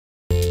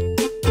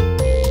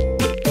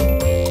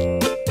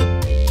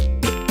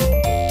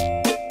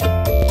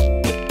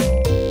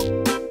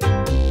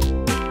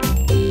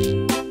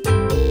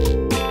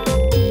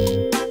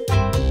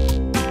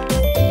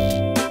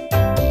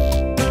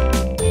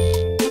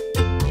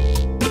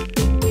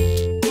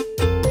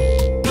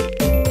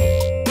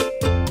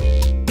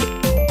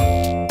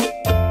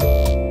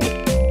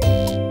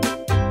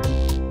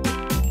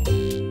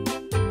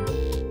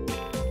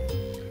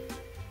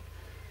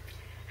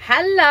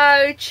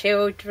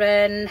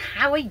children,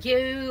 how are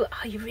you?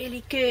 Are you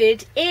really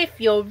good? If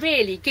you're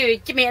really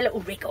good, give me a little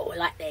wriggle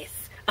like this.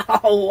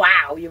 Oh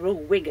wow, you're all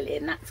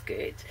wiggling, that's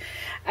good.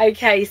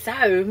 Okay, so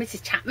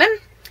Mrs Chapman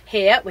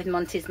here with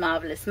Monty's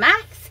Marvellous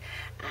Maths.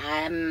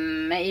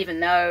 Even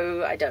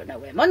though I don't know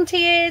where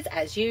Monty is,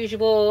 as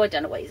usual, I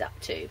don't know what he's up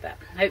to, but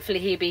hopefully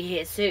he'll be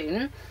here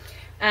soon.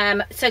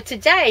 So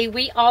today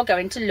we are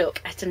going to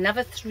look at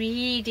another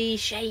 3D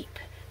shape,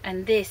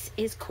 and this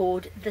is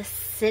called the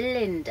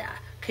cylinder.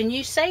 Can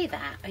you say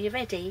that? Are you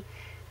ready?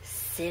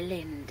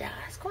 Cylinder.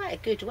 It's quite a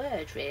good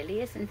word,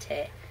 really, isn't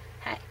it?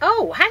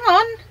 Oh, hang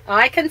on.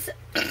 I can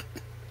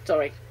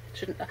sorry,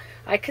 shouldn't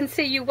I can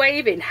see you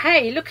waving.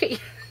 Hey, look at you.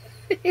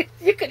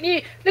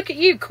 Look at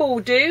you,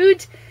 cool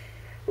dude.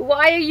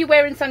 Why are you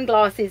wearing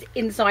sunglasses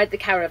inside the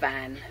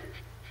caravan?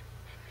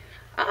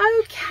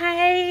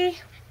 Okay.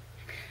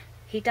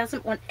 He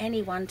doesn't want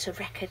anyone to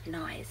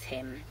recognise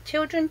him.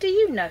 Children, do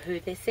you know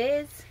who this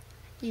is?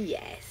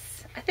 Yes.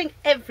 I think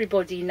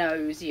everybody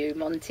knows you,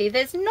 Monty.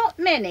 There's not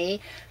many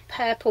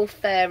purple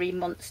furry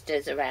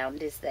monsters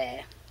around, is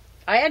there?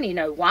 I only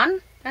know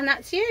one, and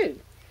that's you.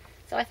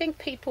 So I think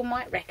people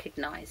might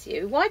recognise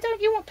you. Why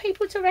don't you want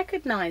people to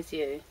recognise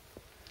you?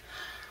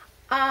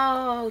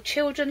 Oh,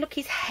 children, look,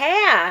 his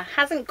hair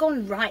hasn't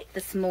gone right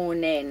this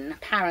morning,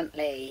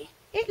 apparently.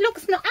 It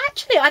looks not...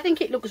 Actually, I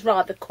think it looks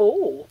rather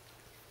cool.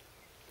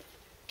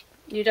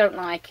 You don't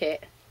like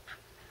it?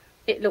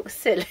 It looks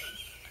silly.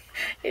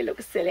 It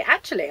looks silly.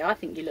 Actually, I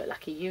think you look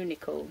like a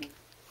unicorn.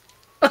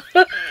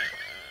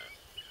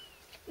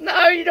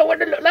 No, you don't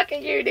want to look like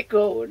a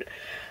unicorn.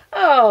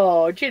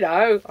 Oh, do you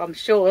know, I'm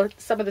sure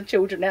some of the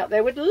children out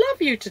there would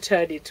love you to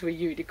turn into a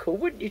unicorn,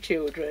 wouldn't you,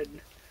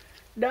 children?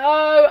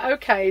 No,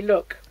 okay,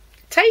 look.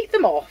 Take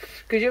them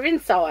off, because you're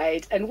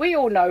inside, and we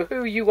all know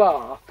who you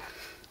are.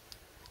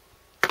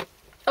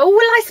 Oh, well,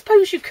 I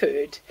suppose you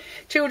could.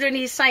 Children,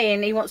 he's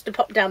saying he wants to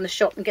pop down the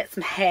shop and get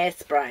some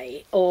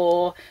hairspray.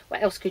 Or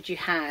what else could you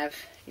have?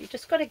 You've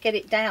just got to get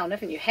it down,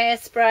 haven't you?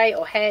 Hairspray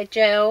or hair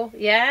gel,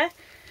 yeah?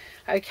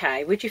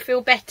 Okay, would you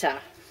feel better?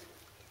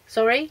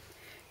 Sorry?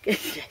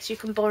 Yes, you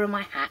can borrow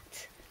my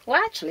hat.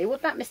 Well, actually,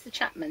 what about Mr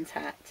Chapman's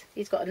hat?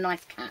 He's got a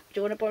nice cap. Do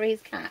you want to borrow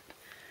his cap?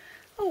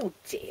 Oh,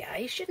 dear,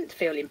 you shouldn't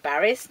feel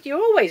embarrassed. You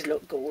always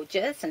look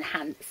gorgeous and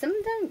handsome,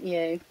 don't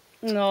you?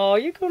 Oh,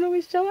 you're going to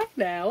wish off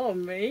now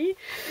on me.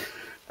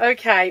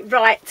 Okay,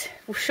 right.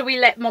 Well, shall we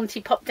let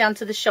Monty pop down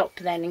to the shop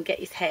then and get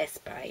his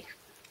hairspray?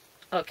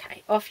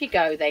 Okay, off you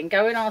go then.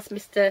 Go and ask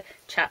Mr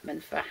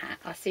Chapman for a hat.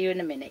 I'll see you in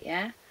a minute,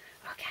 yeah?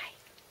 Okay.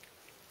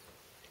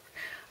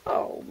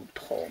 Oh,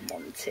 poor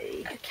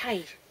Monty.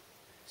 Okay,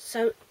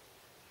 so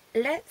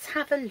let's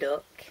have a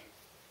look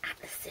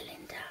at the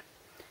cylinder.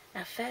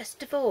 Now,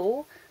 first of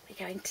all,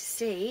 we're going to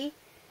see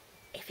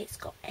if it's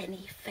got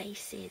any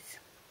faces.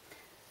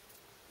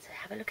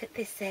 Have a look at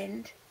this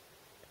end.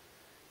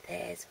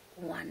 There's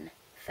one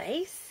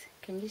face.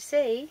 Can you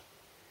see?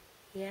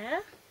 Yeah?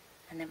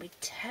 And then we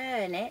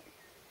turn it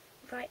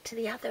right to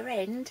the other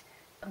end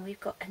and we've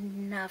got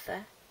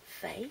another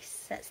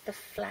face. That's the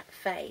flat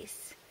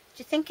face.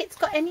 Do you think it's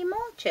got any more,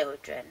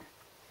 children?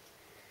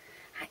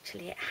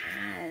 Actually, it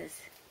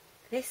has.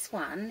 This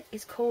one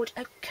is called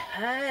a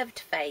curved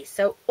face.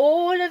 So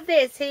all of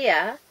this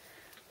here,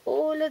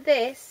 all of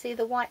this, see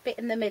the white bit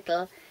in the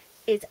middle,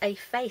 is a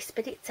face,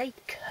 but it's a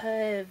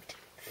curved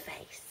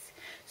face.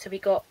 So we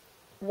got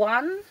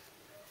 1,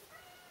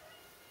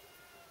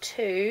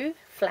 2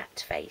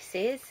 flat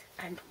faces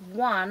and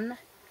 1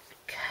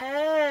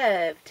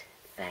 curved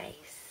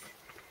face.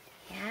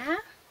 Yeah.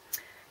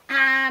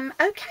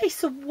 Okay,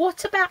 so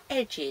what about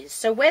edges?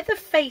 So where the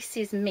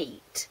faces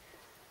meet,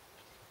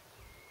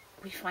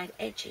 we find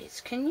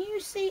edges. Can you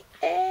see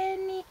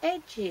any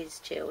edges,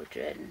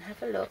 children?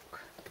 Have a look.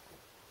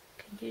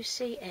 Can you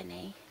see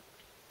any?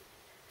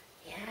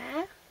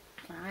 Yeah,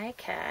 I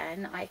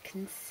can. I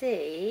can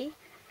see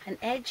an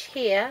edge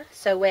here.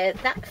 So where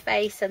that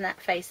face and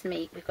that face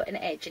meet, we've got an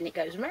edge, and it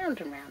goes round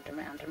and round and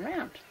round and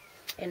round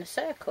in a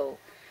circle.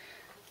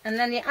 And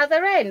then the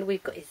other end,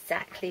 we've got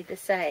exactly the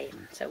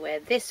same. So where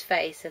this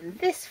face and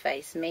this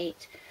face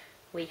meet,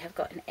 we have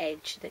got an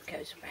edge that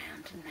goes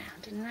round and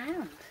round and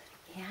round.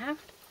 Yeah.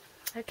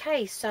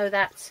 Okay, so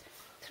that's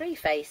 3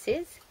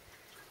 faces,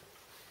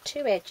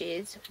 2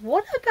 edges.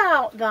 What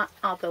about that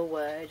other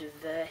word,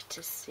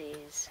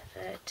 vertices?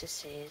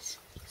 Vertices.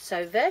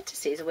 So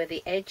vertices are where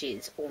the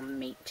edges all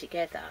meet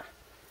together.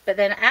 But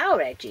then our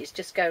edges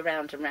just go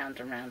round and round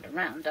and round and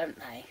round, don't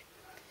they?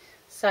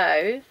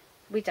 So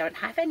we don't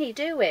have any,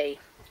 do we?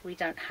 We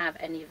don't have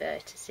any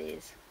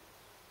vertices.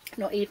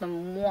 Not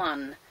even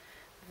one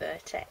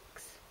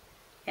vertex.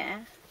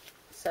 Yeah?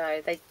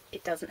 So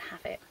it doesn't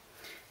have it.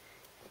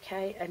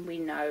 Okay, and we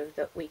know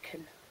that we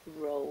can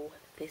roll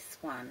this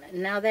one.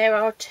 Now there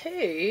are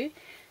 2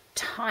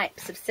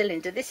 types of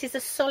cylinder. This is a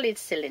solid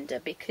cylinder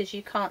because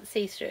you can't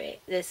see through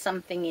it. There's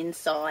something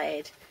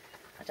inside.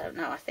 I don't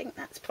know. I think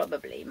that's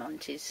probably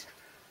Monty's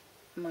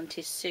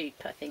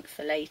soup, I think,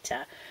 for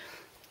later.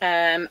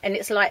 And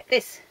it's like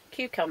this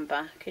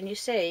cucumber. Can you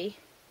see?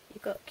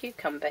 You've got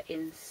cucumber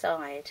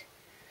inside.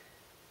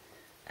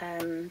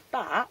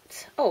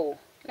 But, oh,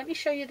 let me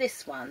show you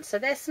this one. So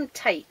there's some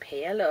tape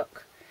here,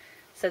 look.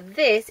 So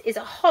this is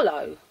a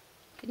hollow.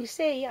 Can you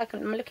see?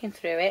 I'm looking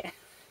through it.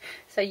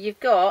 So you've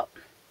got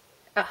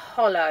a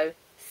hollow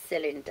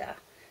cylinder.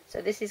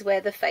 So this is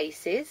where the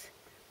faces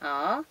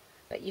are,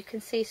 but you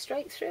can see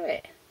straight through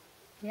it.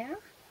 Yeah?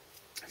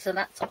 So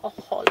that's a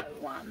hollow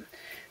one.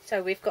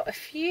 So we've got a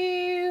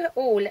few.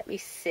 Oh, let me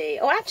see.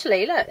 Oh,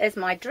 actually, look, there's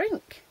my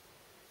drink.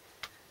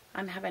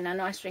 I'm having a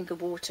nice drink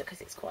of water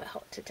because it's quite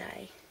hot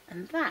today.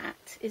 And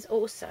that is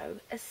also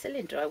a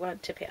cylinder. I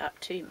won't tip it up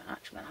too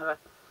much. I'm going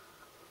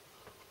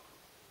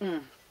to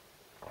have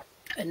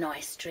a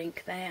nice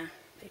drink there.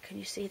 But can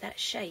you see that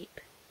shape?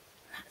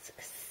 That's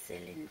a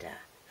cylinder.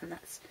 And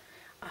that's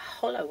a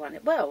hollow one.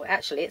 Well,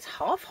 actually, it's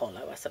half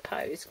hollow, I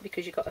suppose,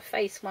 because you've got a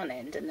face one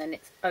end and then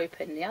it's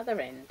open the other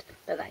end.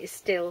 But that is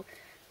still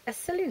a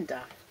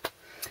cylinder.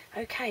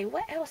 Okay,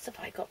 what else have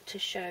I got to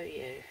show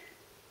you?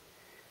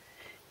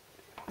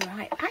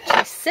 Right,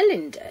 actually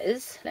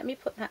cylinders, let me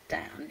put that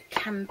down,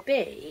 can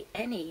be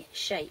any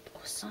shape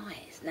or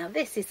size. Now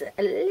this is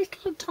a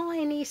little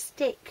tiny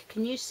stick,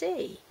 can you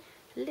see?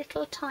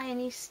 Little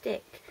tiny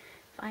stick.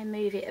 If I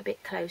move it a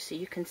bit closer,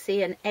 you can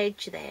see an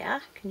edge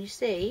there, can you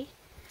see?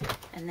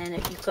 And then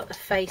you've got the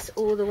face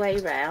all the way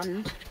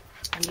round,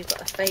 and you've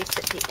got a face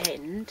at the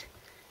end.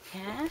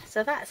 Yeah,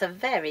 so that's a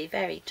very,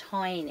 very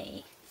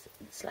tiny,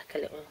 it's like a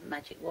little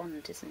magic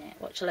wand, isn't it?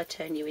 What shall I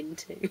turn you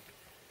into?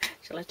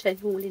 Shall I turn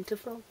you all into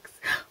frogs?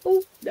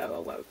 Oh, no, I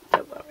won't.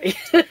 Don't worry.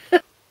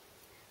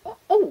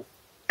 Oh,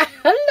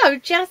 hello,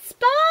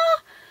 Jasper.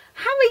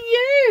 How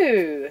are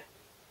you?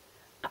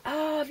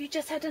 Oh, have you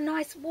just had a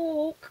nice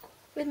walk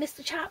with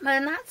Mr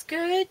Chapman? That's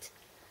good.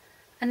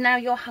 And now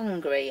you're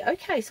hungry.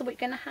 Okay, so what are you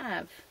going to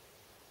have?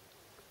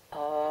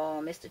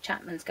 Oh, Mr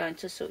Chapman's going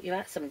to sort you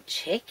out some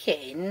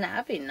chicken.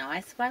 That'd be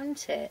nice,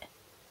 won't it?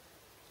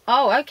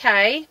 Oh,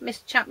 okay.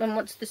 Mr Chapman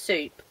wants the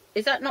soup.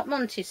 Is that not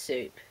Monty's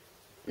soup?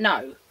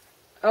 No.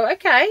 Oh,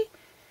 okay.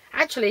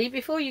 Actually,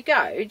 before you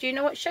go, do you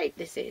know what shape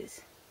this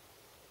is?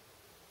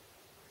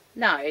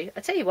 No. I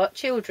tell you what,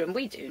 children,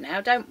 we do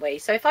now, don't we?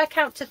 So if I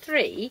count to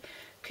 3,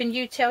 can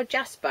you tell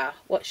Jasper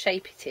what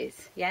shape it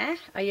is? Yeah?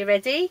 Are you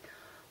ready?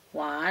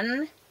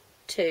 1,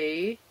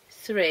 2,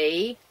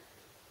 3.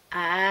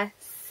 A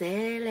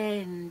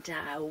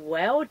cylinder.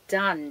 Well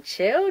done,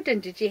 children.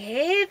 Did you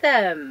hear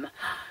them?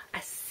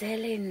 A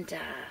cylinder.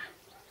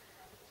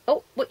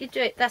 Oh, what you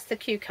doing? That's the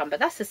cucumber.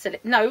 That's a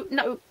cylinder. No,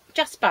 no.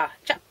 Jasper,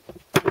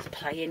 he's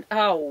playing.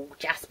 Oh,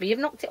 Jasper, you've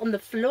knocked it on the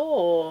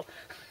floor.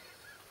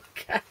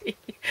 Okay.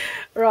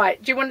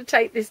 Right, do you want to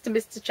take this to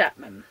Mr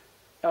Chapman?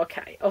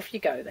 Okay, off you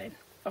go then.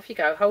 Off you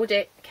go. Hold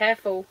it.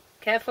 Careful.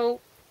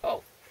 Careful.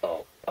 Oh,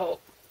 oh, oh.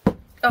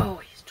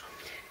 Oh, he's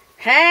dropped it.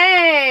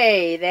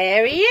 Hey,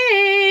 there he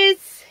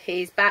is.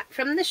 He's back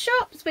from the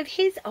shops with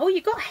his... Oh,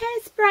 you got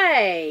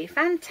hairspray.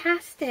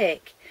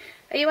 Fantastic.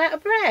 Are you out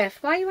of breath?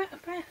 Why are you out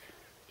of breath?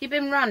 You've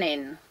been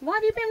running. Why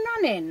have you been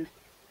running?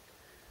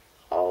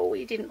 Oh,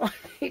 he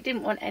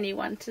didn't want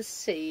anyone to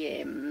see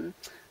him.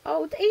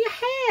 Oh, your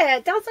hair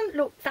doesn't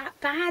look that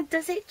bad,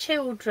 does it,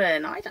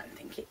 children? I don't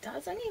think it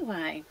does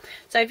anyway.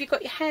 So have you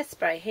got your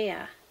hairspray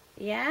here?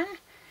 Yeah?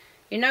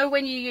 You know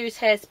when you use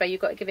hairspray,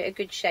 you've got to give it a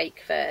good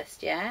shake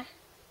first, yeah?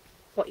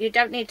 What, you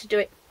don't need to do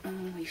it...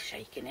 Oh, he's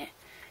shaking it.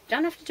 You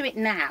don't have to do it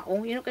now.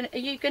 You're not gonna, are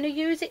you going to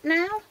use it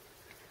now?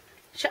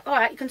 All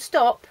right, you can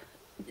stop.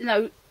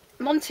 No,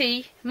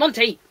 Monty,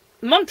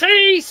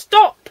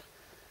 stop!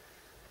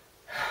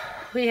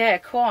 Yeah,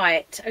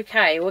 quite.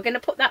 Okay, we're going to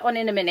put that on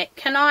in a minute.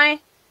 Can I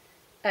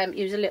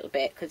use a little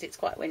bit because it's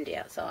quite windy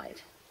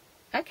outside?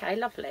 Okay,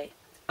 lovely.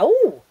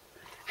 Oh,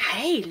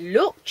 hey,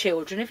 look,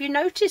 children, have you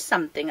noticed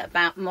something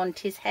about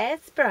Monty's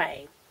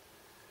hairspray?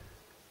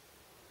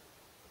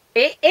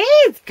 It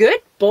is.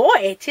 Good boy.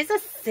 It is a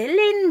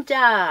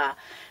cylinder.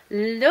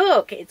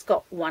 Look, it's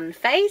got one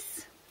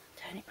face.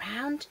 Turn it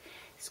round.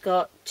 It's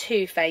got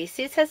 2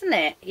 faces, hasn't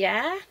it?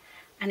 Yeah.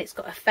 And it's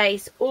got a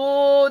face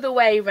all the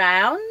way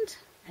round.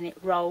 And it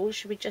rolls.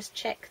 Should we just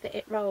check that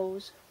it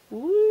rolls?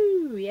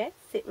 Woo, yes,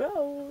 it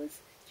rolls.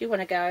 Do you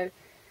want to go?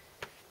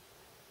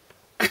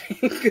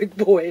 Good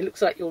boy. It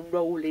looks like you're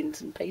rolling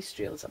some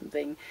pastry or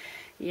something.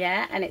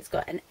 Yeah, and it's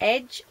got an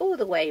edge all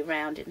the way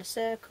round in a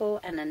circle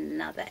and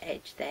another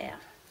edge there.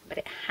 But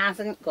it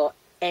hasn't got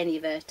any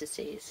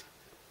vertices.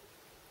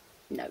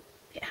 No,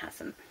 it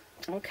hasn't.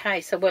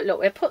 Okay, so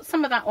we'll put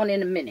some of that on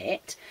in a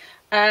minute.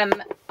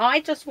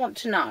 I just want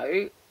to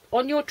know,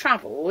 on your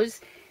travels,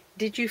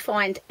 did you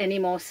find any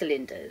more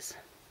cylinders?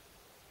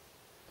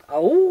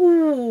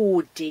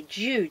 Oh, did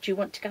you? Do you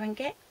want to go and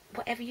get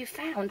whatever you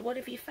found? What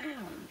have you found?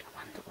 I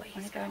wonder what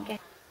he's going to go and get.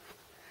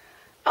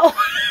 Oh,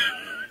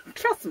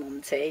 trust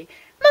Monty.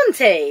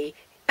 Monty!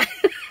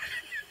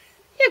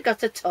 You've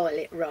got a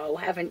toilet roll,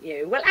 haven't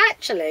you? Well,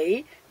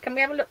 actually, can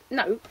we have a look?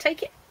 No,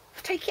 take it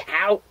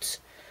out.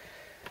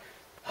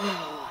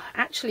 Oh,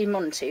 actually,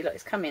 Monty, look,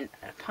 it's coming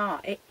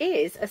apart. It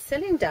is a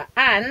cylinder,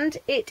 and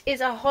it is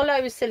a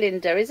hollow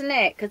cylinder, isn't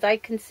it? Because I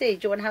can see.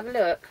 Do you want to have a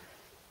look?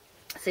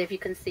 See if you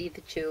can see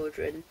the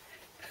children.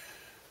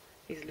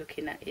 He's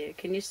looking at you.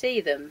 Can you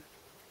see them?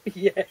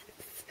 Yes.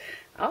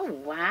 Oh,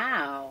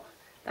 wow.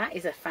 That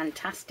is a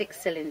fantastic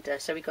cylinder.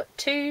 So we've got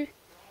two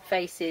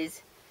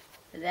faces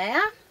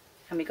there,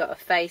 and we've got a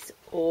face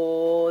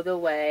all the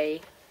way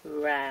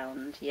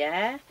round,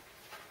 yeah?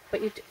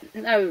 But you...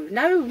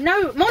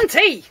 No,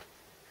 Monty!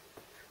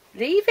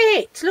 Leave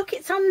it. Look,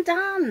 it's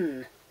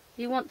undone.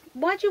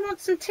 Why do you want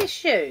some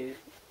tissue?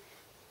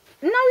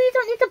 No, you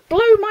don't need to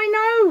blow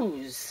my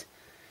nose.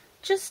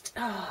 Just,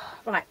 oh,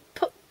 right,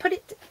 put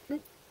it...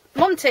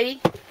 Monty,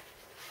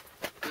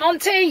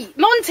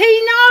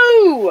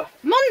 no!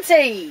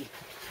 Monty!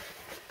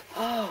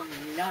 Oh,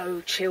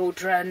 no,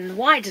 children.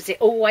 Why does it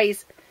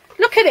always...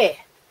 Look at it.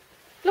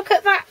 Look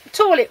at that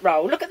toilet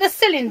roll. Look at the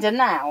cylinder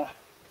now.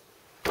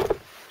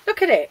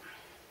 Look at it.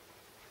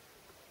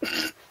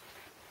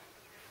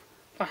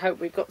 I hope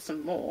we've got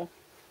some more.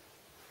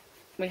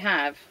 We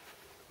have.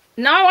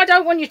 No, I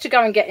don't want you to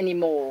go and get any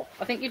more.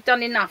 I think you've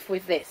done enough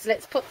with this.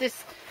 Let's put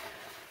this...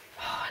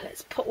 Oh,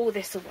 let's put all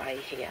this away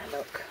here.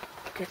 Look.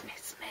 Oh,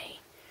 goodness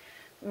me.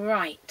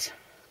 Right.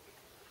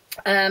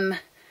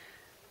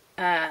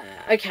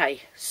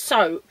 Okay.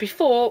 So,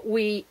 before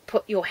we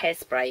put your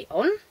hairspray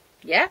on,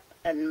 yeah,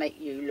 and make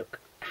you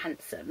look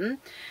handsome,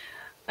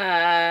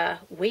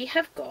 we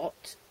have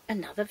got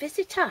another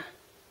visitor.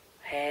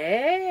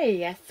 Hey,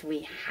 yes,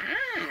 we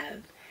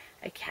have.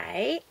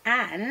 Okay,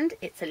 and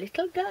it's a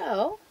little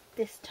girl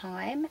this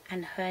time,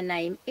 and her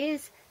name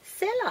is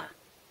Scylla.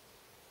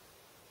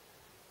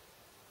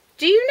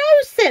 Do you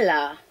know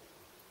Scylla?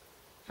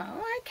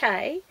 Oh,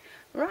 okay.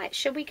 Right,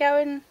 shall we go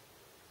and...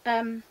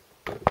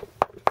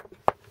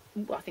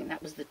 Ooh, I think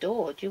that was the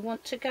door. Do you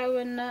want to go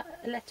and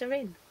let her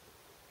in?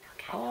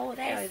 Okay. Oh,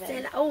 there's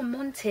Scylla. Oh,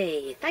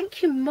 Monty.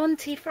 Thank you,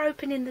 Monty, for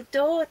opening the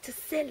door to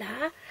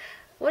Scylla.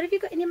 What have you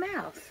got in your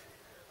mouth?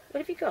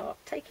 What have you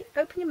got? Take it.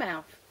 Open your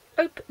mouth.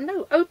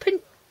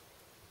 Open.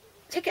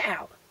 Take it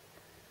out.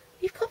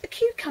 You've got the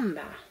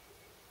cucumber.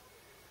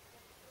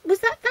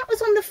 That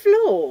was on the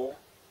floor?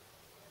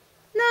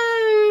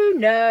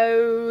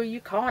 No,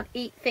 you can't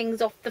eat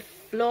things off the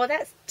floor.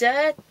 That's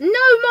dirt.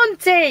 No,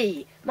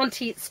 Monty.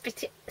 Monty,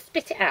 spit it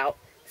out.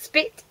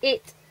 Spit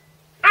it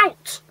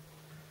out.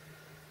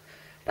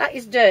 That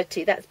is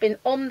dirty. That's been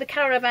on the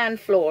caravan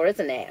floor,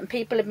 isn't it? And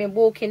people have been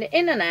walking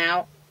in and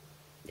out.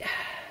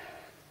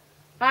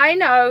 I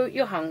know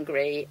you're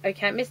hungry,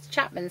 okay? Mr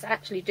Chapman's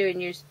actually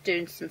doing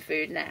some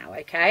food now,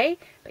 okay?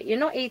 But you're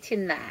not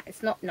eating that.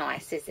 It's not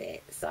nice, is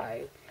it?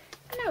 So,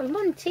 no,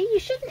 Monty, you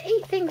shouldn't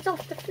eat things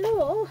off the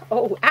floor.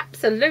 Oh,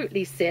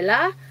 absolutely,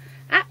 Scylla.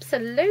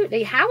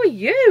 Absolutely. How are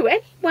you,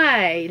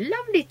 anyway?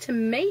 Lovely to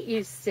meet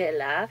you,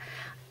 Scylla.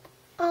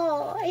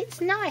 Oh,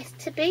 it's nice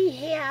to be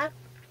here.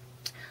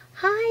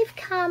 I've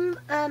come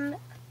from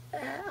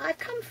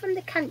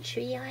the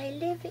country. I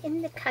live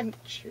in the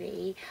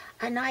country,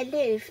 and I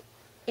live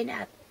in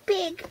a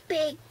big,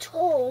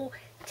 tall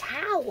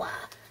tower,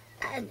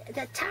 and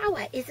the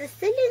tower is a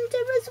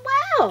cylinder as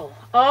well.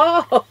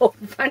 Oh,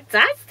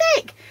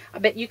 fantastic. I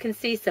bet you can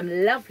see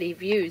some lovely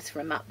views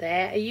from up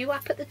there. Are you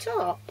up at the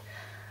top?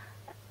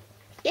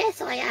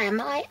 Yes, I am.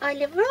 I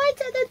live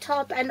right at the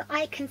top, and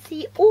I can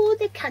see all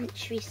the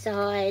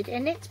countryside,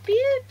 and it's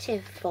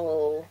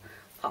beautiful.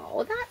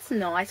 Oh, that's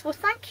nice. Well,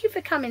 thank you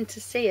for coming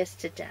to see us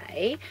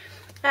today.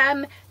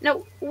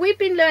 Now, we've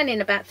been learning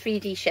about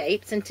 3D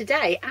shapes, and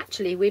today,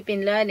 actually, we've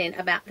been learning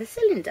about the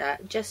cylinder,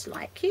 just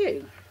like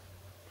you.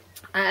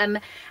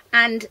 And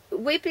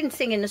we've been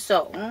singing a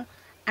song,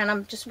 and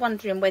I'm just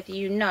wondering whether do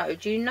you know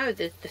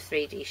the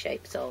 3D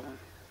shape song?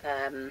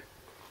 Yes,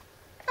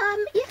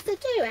 I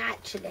do,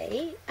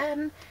 actually.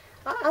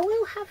 I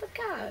will have a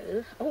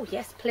go. Oh,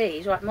 yes,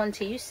 please. Right,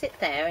 Monty, you sit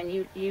there, and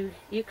you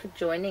could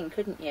join in,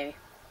 couldn't you?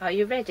 Are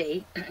you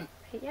ready?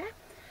 Yeah?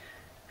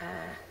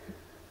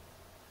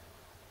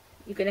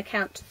 You're going to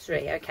count to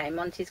 3. Okay,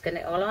 Monty's going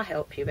to... I'll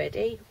help you.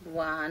 Ready?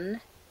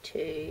 1,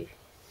 2,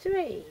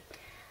 3.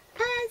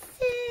 A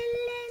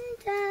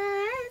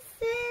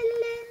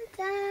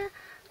cylinder,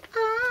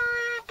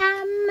 I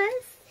am a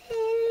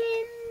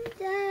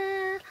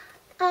cylinder.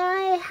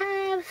 I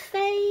have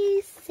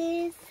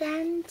faces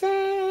and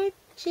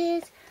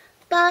edges,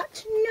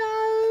 but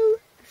no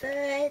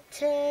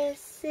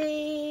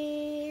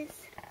vertices.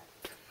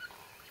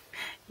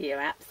 You're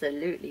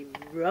absolutely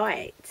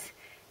right.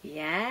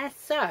 Yeah,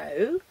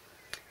 so,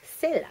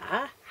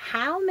 Scylla,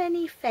 how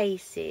many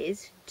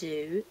faces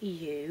do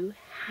you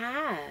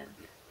have?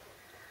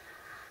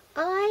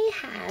 I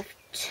have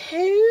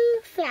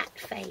 2 flat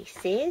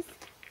faces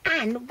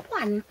and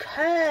 1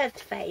 curved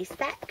face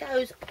that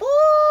goes all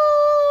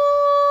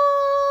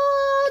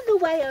the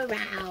way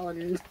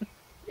around.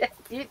 Yes,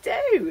 you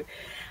do.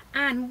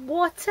 And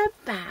what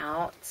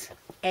about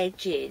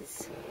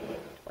edges?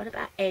 What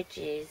about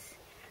edges?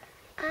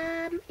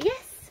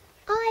 Yes.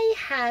 I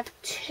have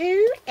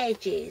 2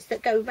 edges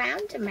that go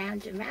round and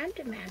round and round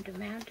and round and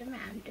round and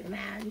round and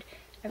round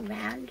and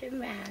round and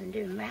round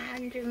and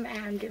round and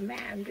round and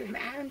round and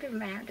round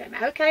and round and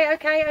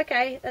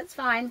okay, that's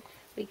fine.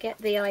 We get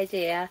the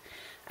idea.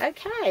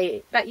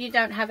 Okay, but you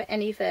don't have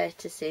any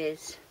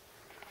vertices.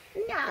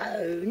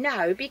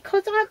 No,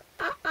 because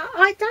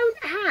I don't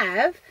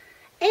have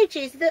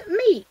edges that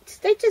meet.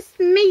 They just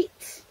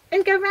meet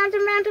and go round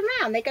and round and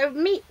round. They go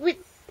meet with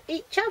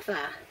each other.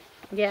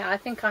 Yeah, I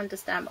think I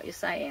understand what you're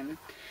saying.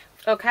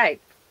 Okay.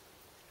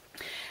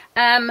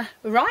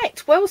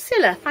 Right. Well,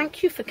 Scylla,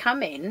 thank you for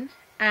coming.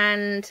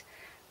 And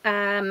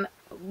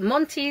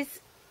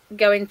Monty's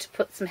going to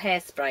put some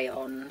hairspray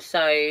on.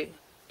 So,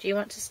 do you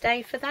want to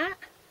stay for that?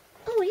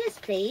 Oh, yes,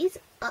 please.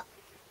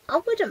 I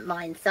wouldn't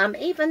mind some,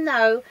 even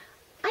though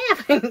I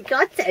haven't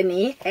got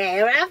any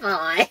hair, have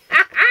I?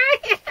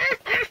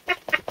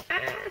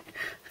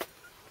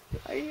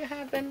 Oh, you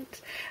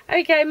haven't.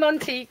 Okay,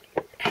 Monty,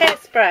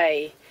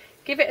 hairspray.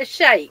 Give it a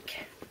shake.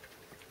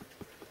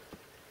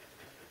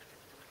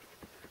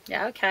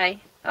 Yeah, okay.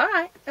 All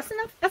right, that's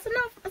enough, that's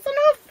enough, that's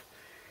enough.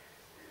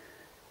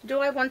 Do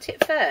I want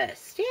it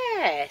first?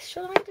 Yes,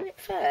 shall I do it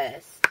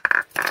first?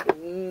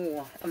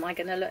 Ooh, am I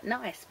going to look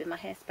nice with my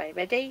hairspray?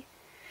 Ready?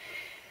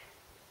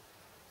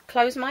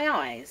 Close my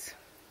eyes.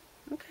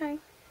 Okay.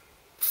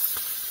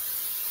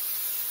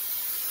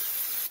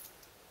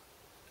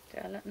 Do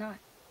I look nice?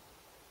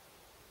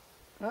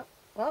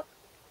 What?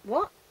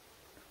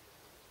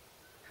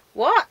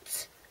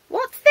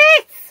 What's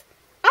this?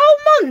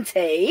 Oh,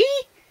 Monty!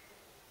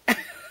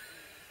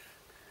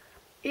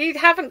 You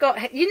haven't got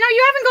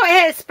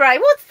hairspray.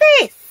 What's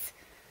this?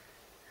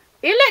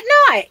 You look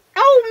nice.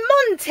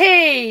 Oh,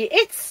 Monty!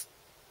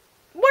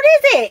 What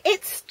is it?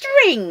 It's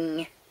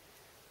string.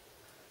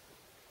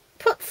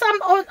 Put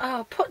some on.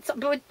 Oh,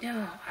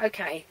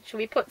 okay. Shall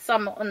we put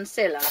some on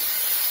Scylla?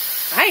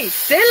 Hey,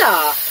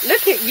 Scylla,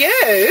 look at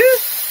you.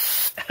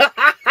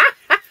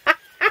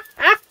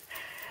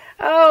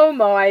 Oh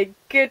my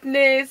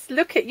goodness.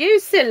 Look at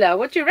you, Scylla.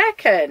 What do you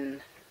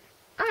reckon?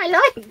 I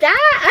like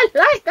that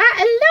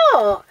a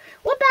lot.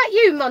 What about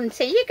you,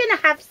 Monty? You're going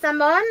to have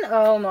some on?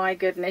 Oh my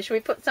goodness. Shall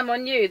we put some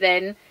on you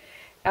then?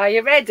 Are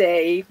you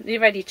ready? Are you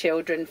ready,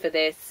 children, for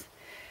this?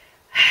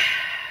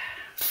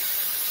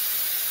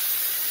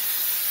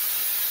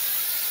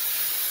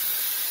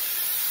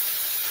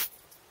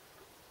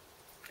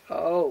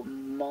 Oh,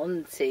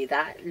 Monty,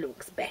 that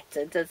looks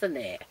better, doesn't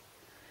it?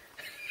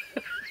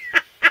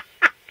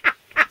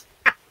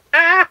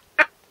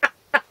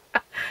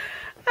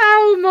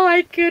 Oh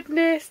my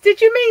goodness.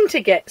 Did you mean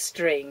to get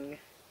string?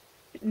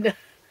 No,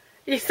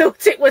 you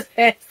thought it was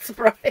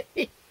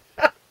hairspray.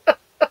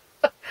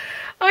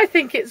 I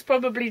think it's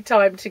probably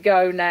time to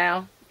go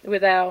now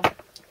with our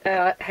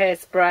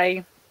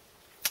hairspray.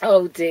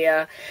 Oh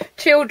dear.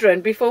 Children,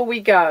 before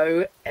we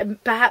go,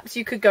 perhaps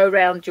you could go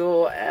around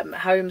your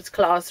home's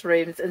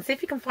classrooms and see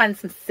if you can find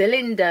some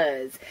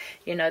cylinders.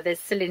 You know, there's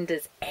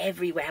cylinders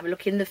everywhere. Have a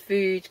look in the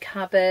food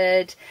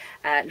cupboard,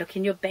 look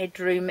in your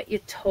bedroom at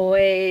your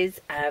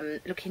toys,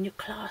 look in your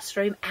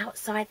classroom,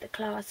 outside the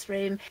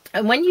classroom.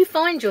 And when you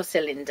find your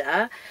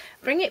cylinder,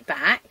 bring it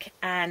back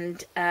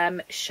and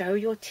show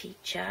your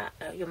teacher,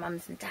 your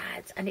mums and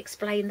dads, and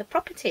explain the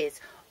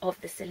properties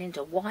of the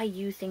cylinder, why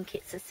you think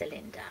it's a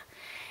cylinder.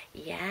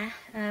 Yeah,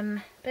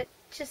 but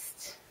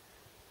just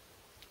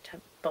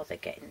don't bother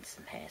getting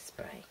some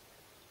hairspray.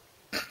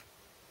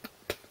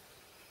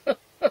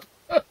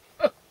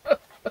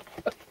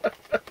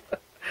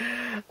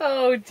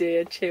 Oh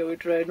dear,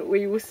 children,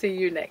 we will see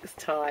you next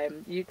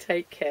time. You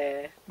take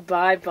care.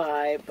 Bye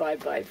bye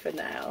for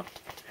now.